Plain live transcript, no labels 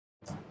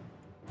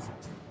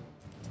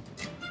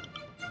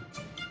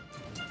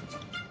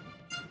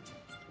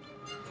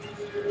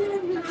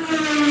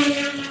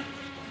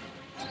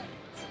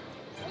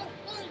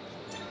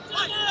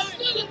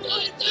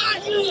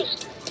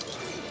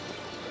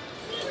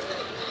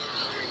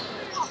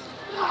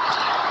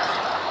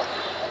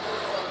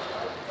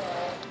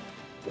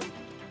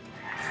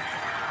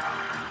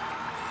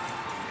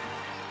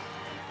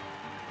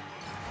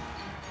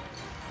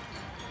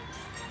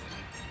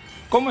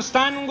¿Cómo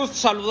están? Un gusto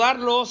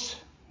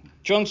saludarlos.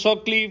 John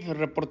Sutcliffe,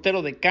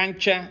 reportero de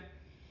cancha.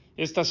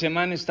 Esta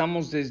semana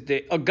estamos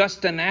desde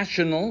Augusta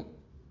National.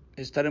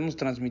 Estaremos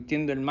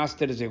transmitiendo el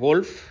Masters de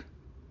golf.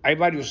 Hay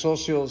varios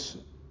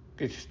socios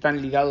que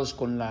están ligados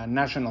con la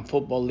National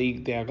Football League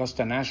de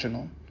Augusta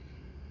National.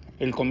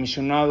 El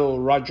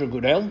comisionado Roger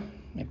Goodell,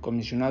 el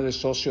comisionado es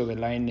socio de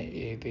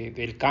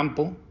del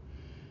campo.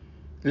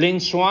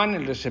 Lynn Swann,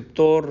 el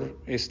receptor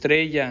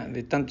estrella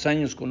de tantos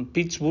años con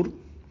Pittsburgh.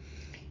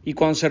 Y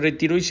cuando se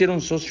retiró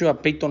hicieron socio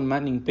a Peyton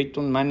Manning.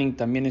 Peyton Manning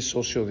también es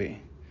socio de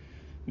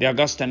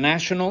Augusta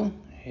National.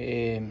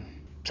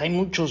 Hay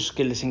muchos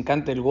que les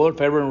encanta el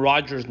golf. Aaron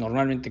Rodgers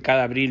normalmente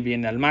cada abril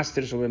viene al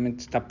Masters.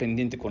 Obviamente está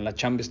pendiente con la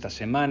chamba esta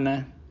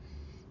semana.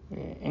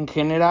 En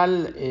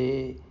general,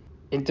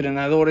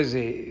 entrenadores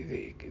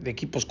de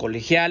equipos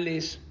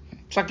colegiales.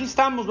 Pues aquí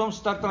estamos, vamos a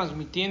estar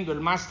transmitiendo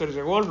el Masters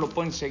de golf. Lo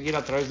pueden seguir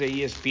a través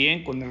de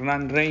ESPN con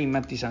Hernán Rey y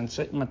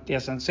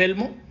Matías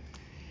Anselmo.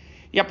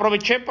 Y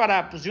aproveché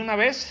para, de una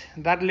vez,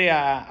 darle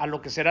a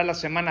lo que será la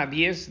semana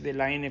 10 de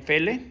la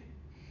NFL.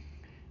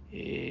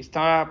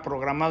 Estaba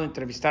programado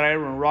entrevistar a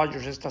Aaron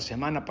Rodgers esta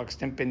semana para que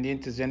estén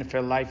pendientes de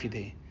NFL Live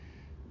y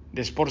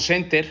de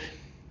SportsCenter.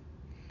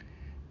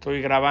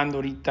 Estoy grabando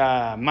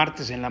ahorita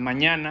martes en la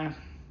mañana,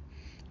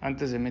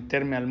 antes de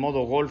meterme al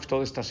modo golf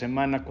toda esta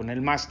semana con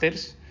el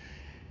Masters.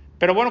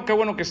 Pero bueno, qué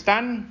bueno que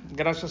están.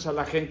 Gracias a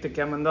la gente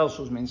que ha mandado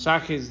sus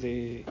mensajes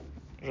de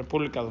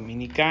República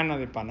Dominicana,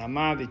 de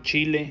Panamá, de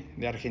Chile,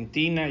 de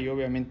Argentina y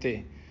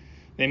obviamente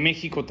de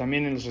México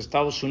también en los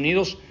Estados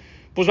Unidos.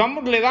 Pues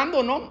vámonos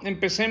dando, ¿no?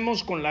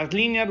 Empecemos con las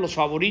líneas, los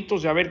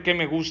favoritos y a ver qué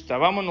me gusta.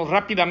 Vámonos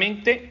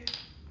rápidamente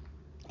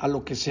a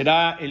lo que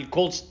será el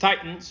Colts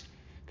Titans,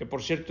 que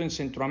por cierto en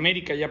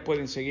Centroamérica ya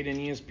pueden seguir en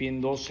ESPN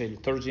 2 el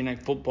Thursday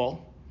Night Football.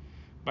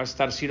 Va a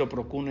estar Ciro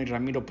Procuna y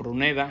Ramiro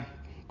Pruneda,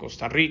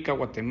 Costa Rica,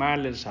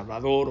 Guatemala, El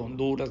Salvador,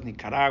 Honduras,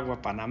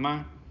 Nicaragua,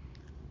 Panamá.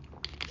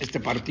 Este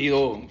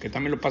partido que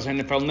también lo pasa en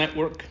NFL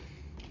Network.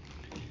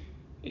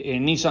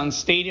 En Nissan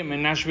Stadium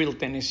en Nashville,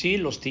 Tennessee,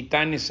 los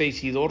Titanes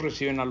 6-2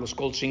 reciben a los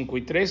Colts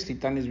 5-3.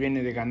 Titanes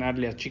viene de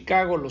ganarle a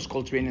Chicago, los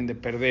Colts vienen de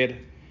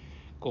perder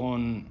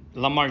con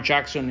Lamar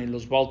Jackson y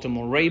los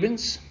Baltimore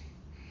Ravens.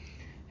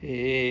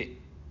 Es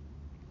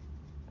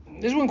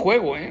buen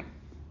juego,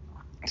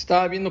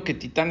 Estaba viendo que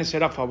Titanes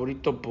era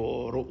favorito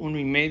por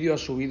 1.5, ha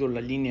subido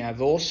la línea a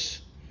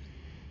 2.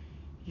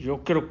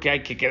 Yo creo que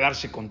hay que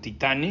quedarse con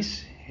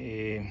Titanes.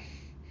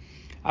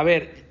 A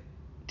ver,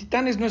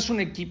 Titanes no es un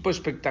equipo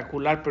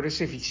espectacular, pero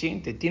es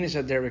eficiente. Tienes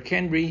a Derrick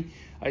Henry,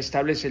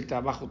 establece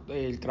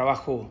el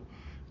trabajo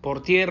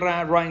por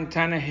tierra. Ryan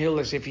Tannehill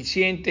es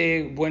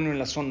eficiente, bueno en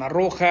la zona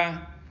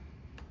roja.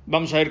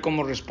 Vamos a ver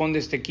cómo responde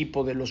este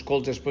equipo de los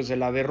Colts después de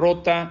la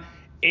derrota.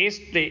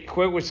 Este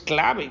juego es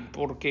clave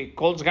porque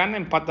Colts gana,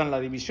 empatan la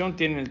división,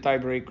 tienen el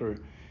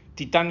tiebreaker.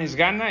 Titanes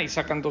gana y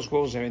sacan 2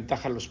 juegos de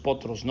ventaja a los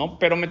Potros, ¿no?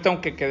 Pero me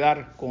tengo que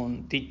quedar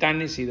con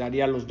Titanes y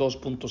daría los 2.5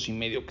 puntos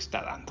que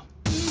está dando.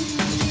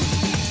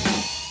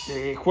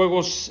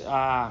 Juegos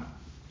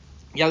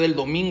ya del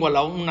domingo a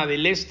la 1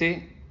 del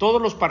Este.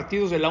 Todos los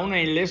partidos de la 1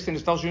 del Este en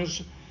Estados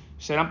Unidos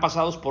serán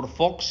pasados por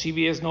Fox.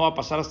 CBS no va a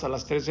pasar hasta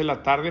las 3 de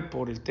la tarde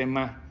por el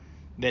tema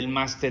del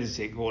Masters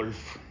de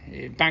golf.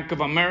 Bank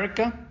of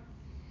America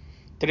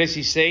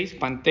 3-6,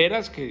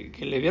 Panteras, que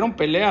le dieron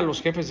pelea a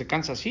los Jefes de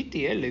Kansas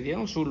City, le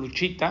dieron su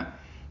luchita.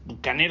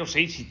 Bucaneros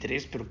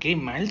 6-3, pero qué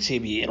mal se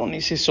vieron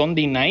ese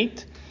Sunday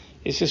Night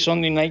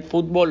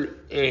Football.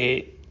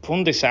 Fue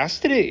un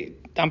desastre.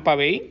 Tampa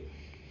Bay,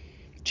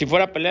 si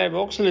fuera pelea de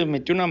box, les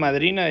metió una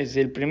madrina desde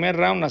el primer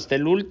round hasta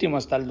el último,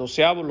 hasta el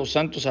 12avo, los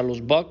Santos a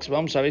los Bucks.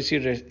 Vamos a ver si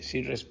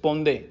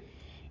responde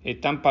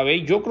Tampa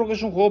Bay. Yo creo que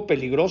es un juego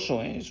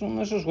peligroso, es uno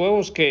de esos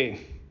juegos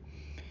que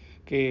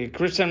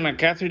Christian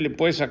McCaffrey le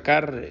puede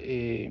sacar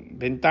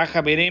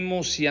ventaja.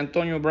 Veremos si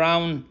Antonio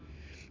Brown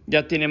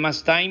ya tiene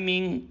más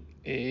timing,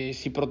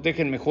 si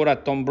protegen mejor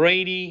a Tom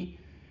Brady,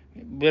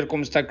 ver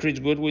cómo está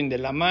Chris Goodwin de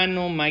la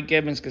mano, Mike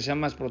Evans que sea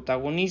más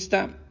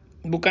protagonista.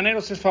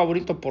 Bucaneros es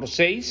favorito por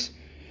 6.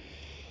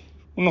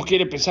 Uno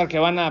quiere pensar que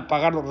van a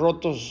pagar los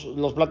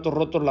platos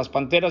rotos las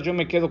Panteras. Yo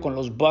me quedo con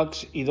los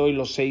Bucks y doy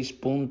los 6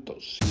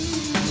 puntos.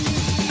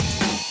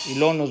 Y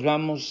luego nos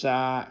vamos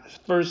a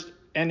First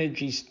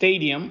Energy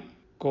Stadium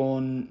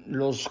con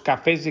los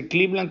Cafés de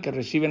Cleveland que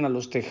reciben a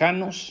los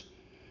Tejanos.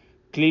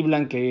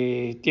 Cleveland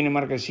que tiene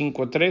marca de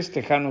 5-3,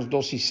 Tejanos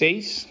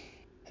 2-6.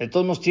 De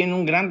todos modos tiene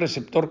un gran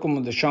receptor como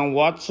Deshaun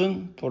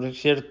Watson. Por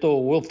cierto,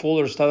 Will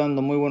Fuller está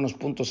dando muy buenos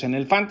puntos en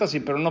el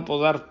Fantasy, pero no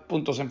puedo dar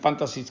puntos en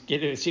Fantasy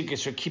quiere decir que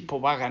su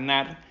equipo va a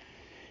ganar.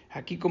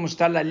 Aquí como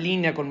está la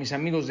línea con mis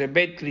amigos de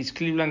Betcris,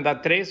 Cleveland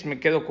da 3, me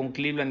quedo con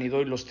Cleveland y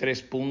doy los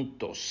 3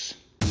 puntos.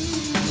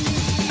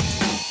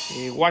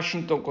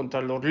 Washington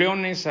contra los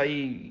Leones,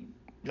 ahí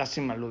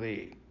lástima lo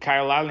de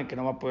Kyle Allen que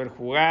no va a poder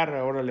jugar,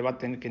 ahora le va a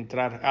tener que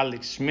entrar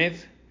Alex Smith.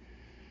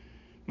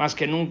 Más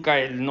que nunca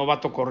el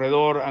novato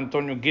corredor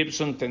Antonio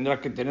Gibson tendrá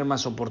que tener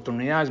más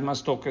oportunidades,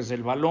 más toques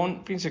del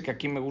balón. Fíjense que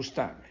aquí me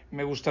gusta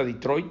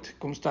Detroit.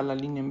 ¿Cómo está la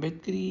línea en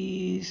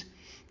Betcris?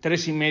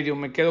 3.5,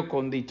 me quedo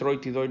con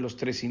Detroit y doy los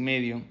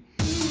 3.5.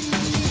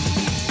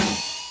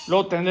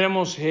 Luego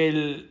tendremos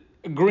el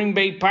Green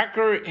Bay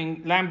Packers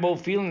en Lambeau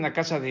Field, en la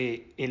casa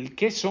de El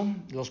Queso.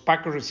 Los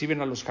Packers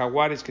reciben a los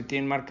Jaguares, que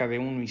tienen marca de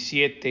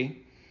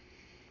 1-7.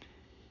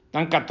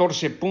 Dan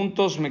 14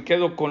 puntos, me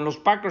quedo con los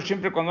Packers.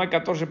 Siempre cuando hay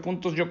 14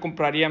 puntos yo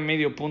compraría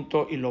medio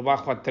punto y lo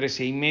bajo a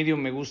 13.5.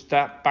 Me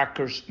gusta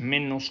Packers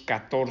menos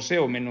 14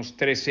 o menos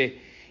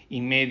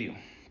 13.5.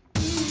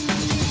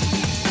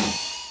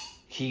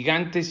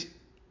 Gigantes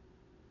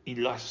y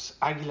las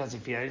Águilas de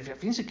Filadelfia.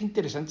 Fíjense qué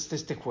interesante está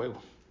este juego.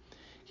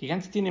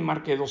 Gigantes tiene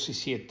marca de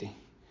 2-7.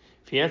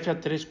 Filadelfia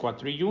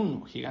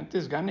 3-4-1.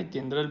 Gigantes gana y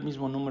tendrá el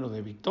mismo número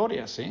de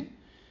victorias,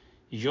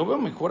 Y yo veo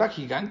mejor a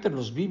Gigantes,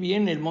 los vi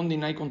bien el Monday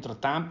Night contra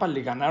Tampa,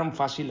 le ganaron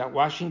fácil a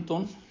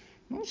Washington.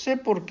 No sé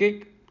por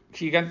qué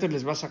Gigantes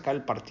les va a sacar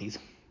el partido.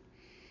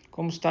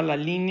 ¿Cómo está la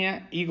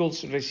línea?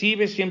 Eagles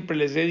recibe, siempre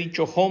les he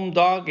dicho home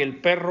dog,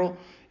 el perro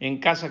en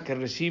casa que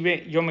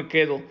recibe. Yo me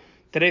quedo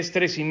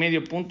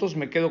 3.5 puntos,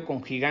 me quedo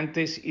con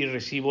Gigantes y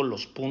recibo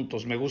los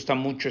puntos. Me gusta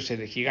mucho ese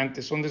de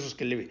Gigantes, son de esos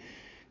que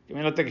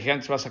me nota que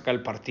Gigantes va a sacar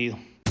el partido.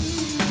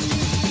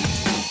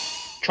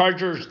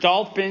 Chargers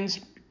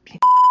Dolphins.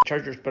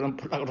 Chargers, perdón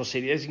por la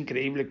grosería, es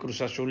increíble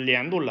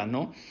cruzazuleándola,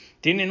 ¿no?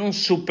 Tienen un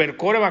super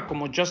quarterback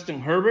como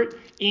Justin Herbert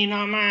y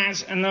nada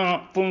más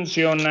no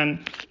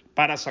funcionan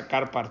para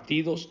sacar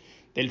partidos.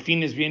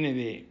 Delfines viene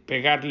de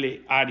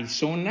pegarle a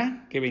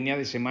Arizona, que venía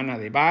de semana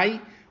de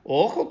bye.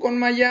 Ojo con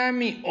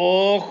Miami.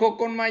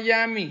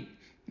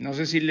 No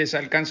sé si les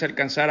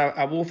alcanzar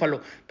a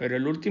Buffalo, pero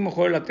el último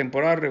juego de la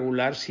temporada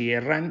regular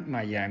cierran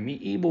Miami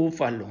y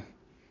Buffalo.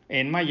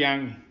 En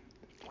Miami.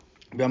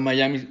 Veo a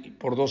Miami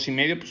por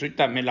 2.5, pues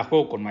ahorita me la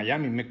juego con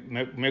Miami.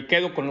 Me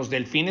quedo con los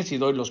Delfines y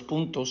doy los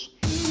puntos.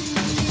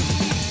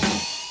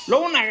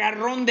 Luego un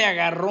agarrón de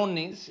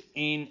agarrones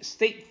en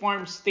State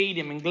Farm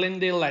Stadium en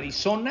Glendale,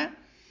 Arizona.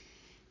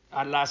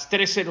 A las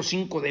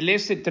 3:05 del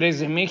este,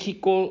 3 de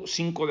México,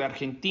 5 de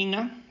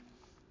Argentina.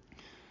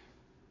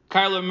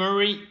 Kyler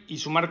Murray y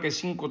su marca de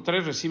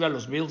 5-3 recibe a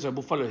los Bills de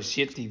Buffalo de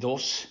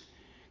 7-2.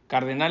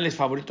 Cardenales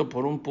favorito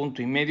por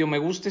 1.5. Me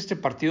gusta este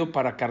partido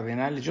para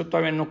Cardenales. Yo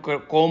todavía no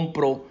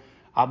compro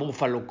a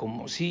Buffalo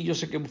como... Sí, yo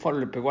sé que Buffalo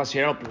le pegó a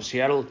Seattle, pero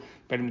Seattle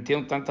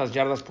permitieron tantas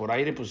yardas por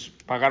aire, pues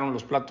pagaron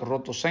los platos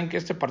rotos. Saben que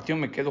este partido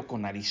me quedo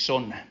con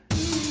Arizona.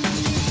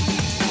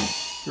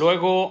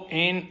 Luego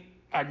en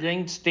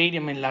Allegiant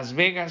Stadium en Las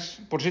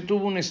Vegas. Por cierto,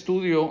 hubo un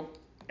estudio,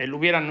 el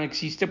hubiera no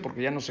existe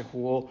porque ya no se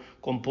jugó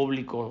con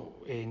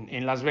público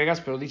en Las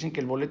Vegas, pero dicen que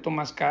el boleto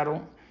más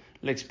caro,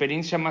 la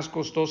experiencia más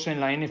costosa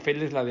en la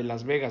NFL es la de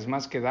Las Vegas,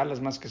 más que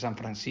Dallas, más que San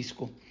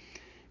Francisco.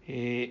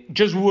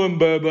 Just one,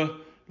 baba.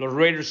 Los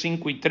Raiders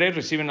 5-3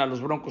 reciben a los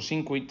Broncos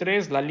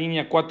 5-3. La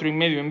línea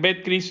 4.5 en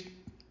Betcris.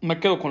 Me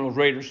quedo con los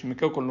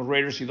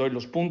Raiders y doy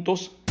los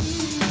puntos.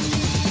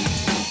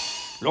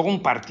 Luego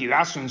un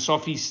partidazo en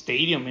SoFi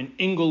Stadium en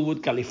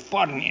Inglewood,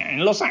 California,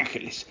 en Los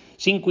Ángeles.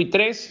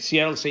 5-3,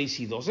 Seattle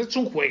 6-2. Es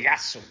un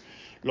juegazo.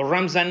 Los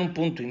Rams dan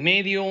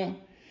 1.5.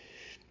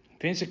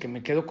 Fíjense que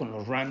me quedo con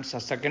los Rams.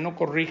 Hasta que no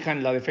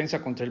corrijan la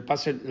defensa contra el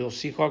pase, los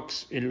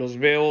Seahawks los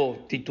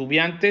veo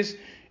titubeantes.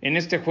 En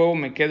este juego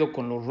me quedo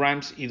con los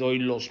Rams y doy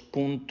los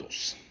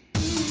puntos.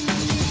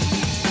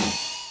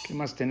 ¿Qué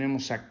más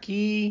tenemos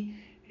aquí?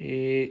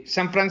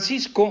 San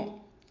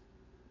Francisco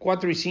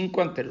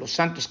 4-5 ante los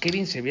Santos. Qué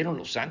bien se vieron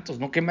los Santos,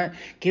 ¿no?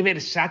 Qué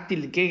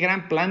versátil, qué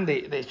gran plan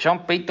de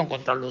Sean Payton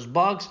contra los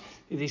Bucs.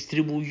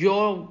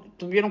 Distribuyó,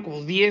 tuvieron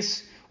como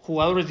 10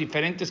 jugadores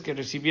diferentes que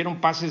recibieron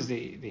pases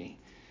de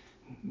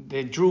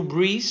Drew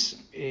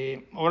Brees.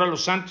 Ahora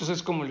los Santos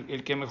es como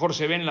el que mejor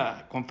se ve en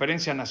la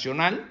conferencia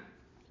nacional.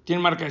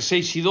 Tienen marca de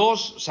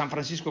 6-2, San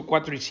Francisco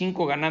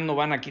 4-5, ganando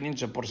van a 500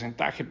 de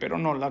porcentaje, pero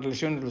no, las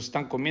lesiones los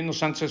están comiendo.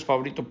 Santos es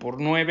favorito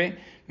por 9,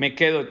 me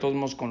quedo de todos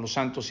modos con los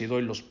Santos y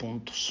doy los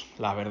puntos,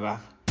 la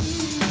verdad.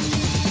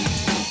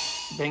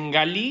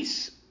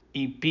 Bengalís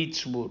y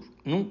Pittsburgh.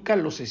 Nunca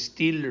los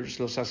Steelers,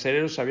 los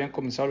acereros, habían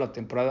comenzado la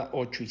temporada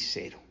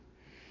 8-0.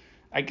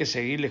 Hay que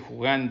seguirle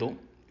jugando,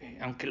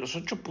 aunque los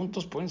 8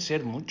 puntos pueden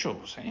ser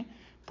muchos,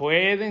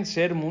 Pueden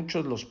ser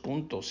muchos los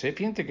puntos.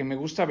 Fíjate que me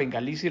gusta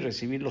Bengalís y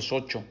recibir los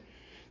 8.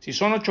 Si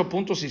son 8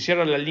 puntos y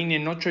cierra la línea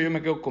en 8, yo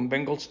me quedo con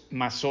Bengals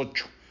más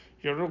 8.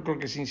 Yo creo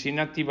que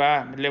Cincinnati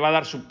le va a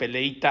dar su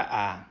peleita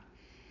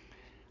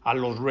a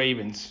los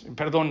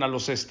a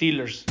los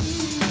Steelers.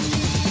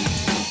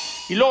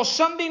 Y los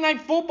Sunday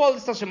Night Football,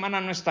 esta semana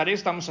no estaré,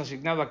 estamos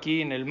asignados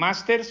aquí en el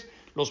Masters.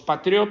 Los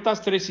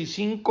Patriotas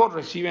 3-5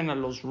 reciben a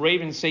los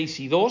Ravens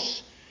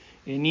 6-2.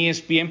 En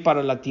ESPN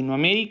para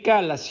Latinoamérica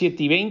a las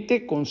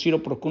 7:20 con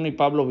Ciro Procuna y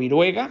Pablo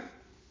Viruega.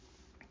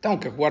 Tengo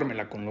que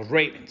jugármela con los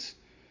Ravens.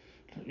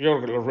 Yo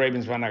creo que los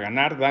Ravens van a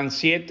ganar. Dan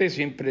 7,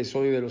 siempre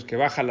soy de los que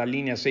baja la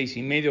línea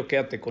 6.5.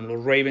 Quédate con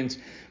los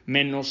Ravens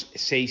menos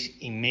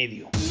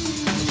 6.5.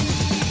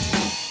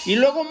 Y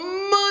luego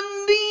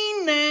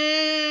Monday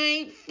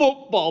Night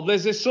Football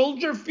desde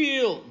Soldier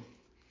Field.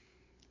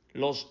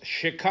 Los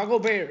Chicago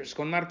Bears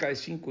con marca de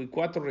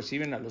 5-4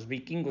 reciben a los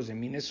Vikingos de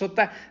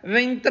Minnesota. De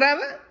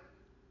entrada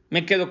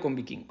me quedo con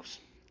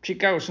Vikingos.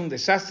 Chicago es un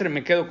desastre,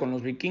 me quedo con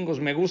los vikingos,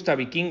 me gusta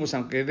vikingos,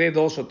 aunque dé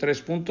 2 o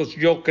 3 puntos,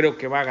 yo creo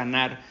que va a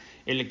ganar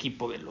el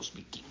equipo de los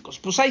vikingos.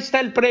 Pues ahí está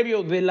el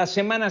previo de las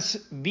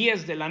semanas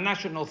 10 de la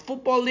National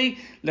Football League.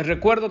 Les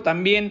recuerdo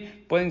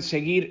también, pueden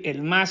seguir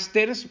el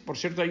Masters, por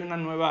cierto hay una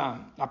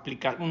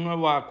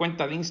nueva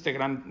cuenta de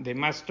Instagram de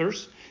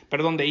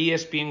de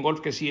ESPN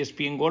Golf, que es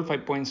ESPN Golf, ahí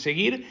pueden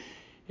seguir.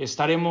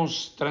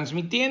 Estaremos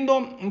transmitiendo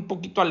un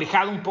poquito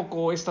alejado un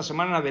poco esta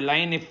semana de la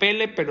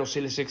NFL, pero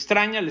se les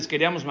extraña, les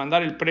queríamos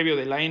mandar el previo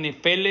de la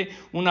NFL.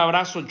 Un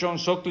abrazo, John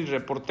Sockley,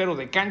 reportero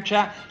de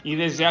cancha, y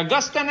desde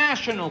Augusta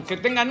National, que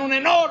tengan un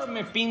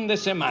enorme fin de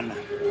semana.